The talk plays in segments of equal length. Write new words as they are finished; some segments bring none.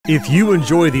If you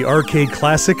enjoy the arcade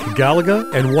classic Galaga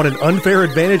and want an unfair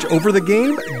advantage over the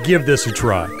game, give this a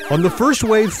try. On the first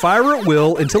wave, fire at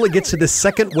will until it gets to the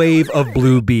second wave of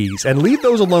blue bees, and leave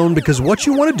those alone because what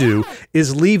you want to do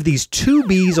is leave these two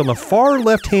bees on the far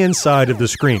left-hand side of the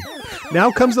screen.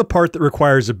 Now comes the part that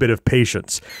requires a bit of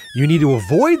patience. You need to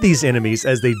avoid these enemies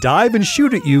as they dive and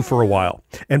shoot at you for a while.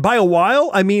 And by a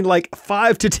while, I mean like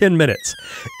 5 to 10 minutes.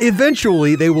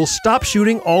 Eventually, they will stop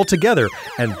shooting altogether,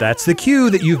 and that's the cue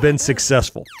that you've been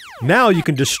successful. Now you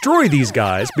can destroy these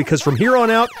guys because from here on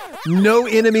out, no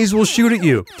enemies will shoot at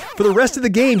you. For the rest of the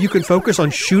game, you can focus on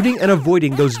shooting and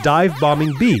avoiding those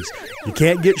dive-bombing bees. You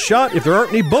can't get shot if there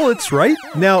aren't any bullets, right?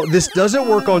 Now, this doesn't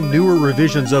work on newer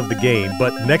revisions of the game,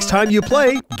 but next time you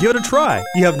play, give it a try.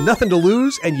 You have nothing to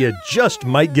lose, and you just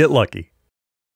might get lucky.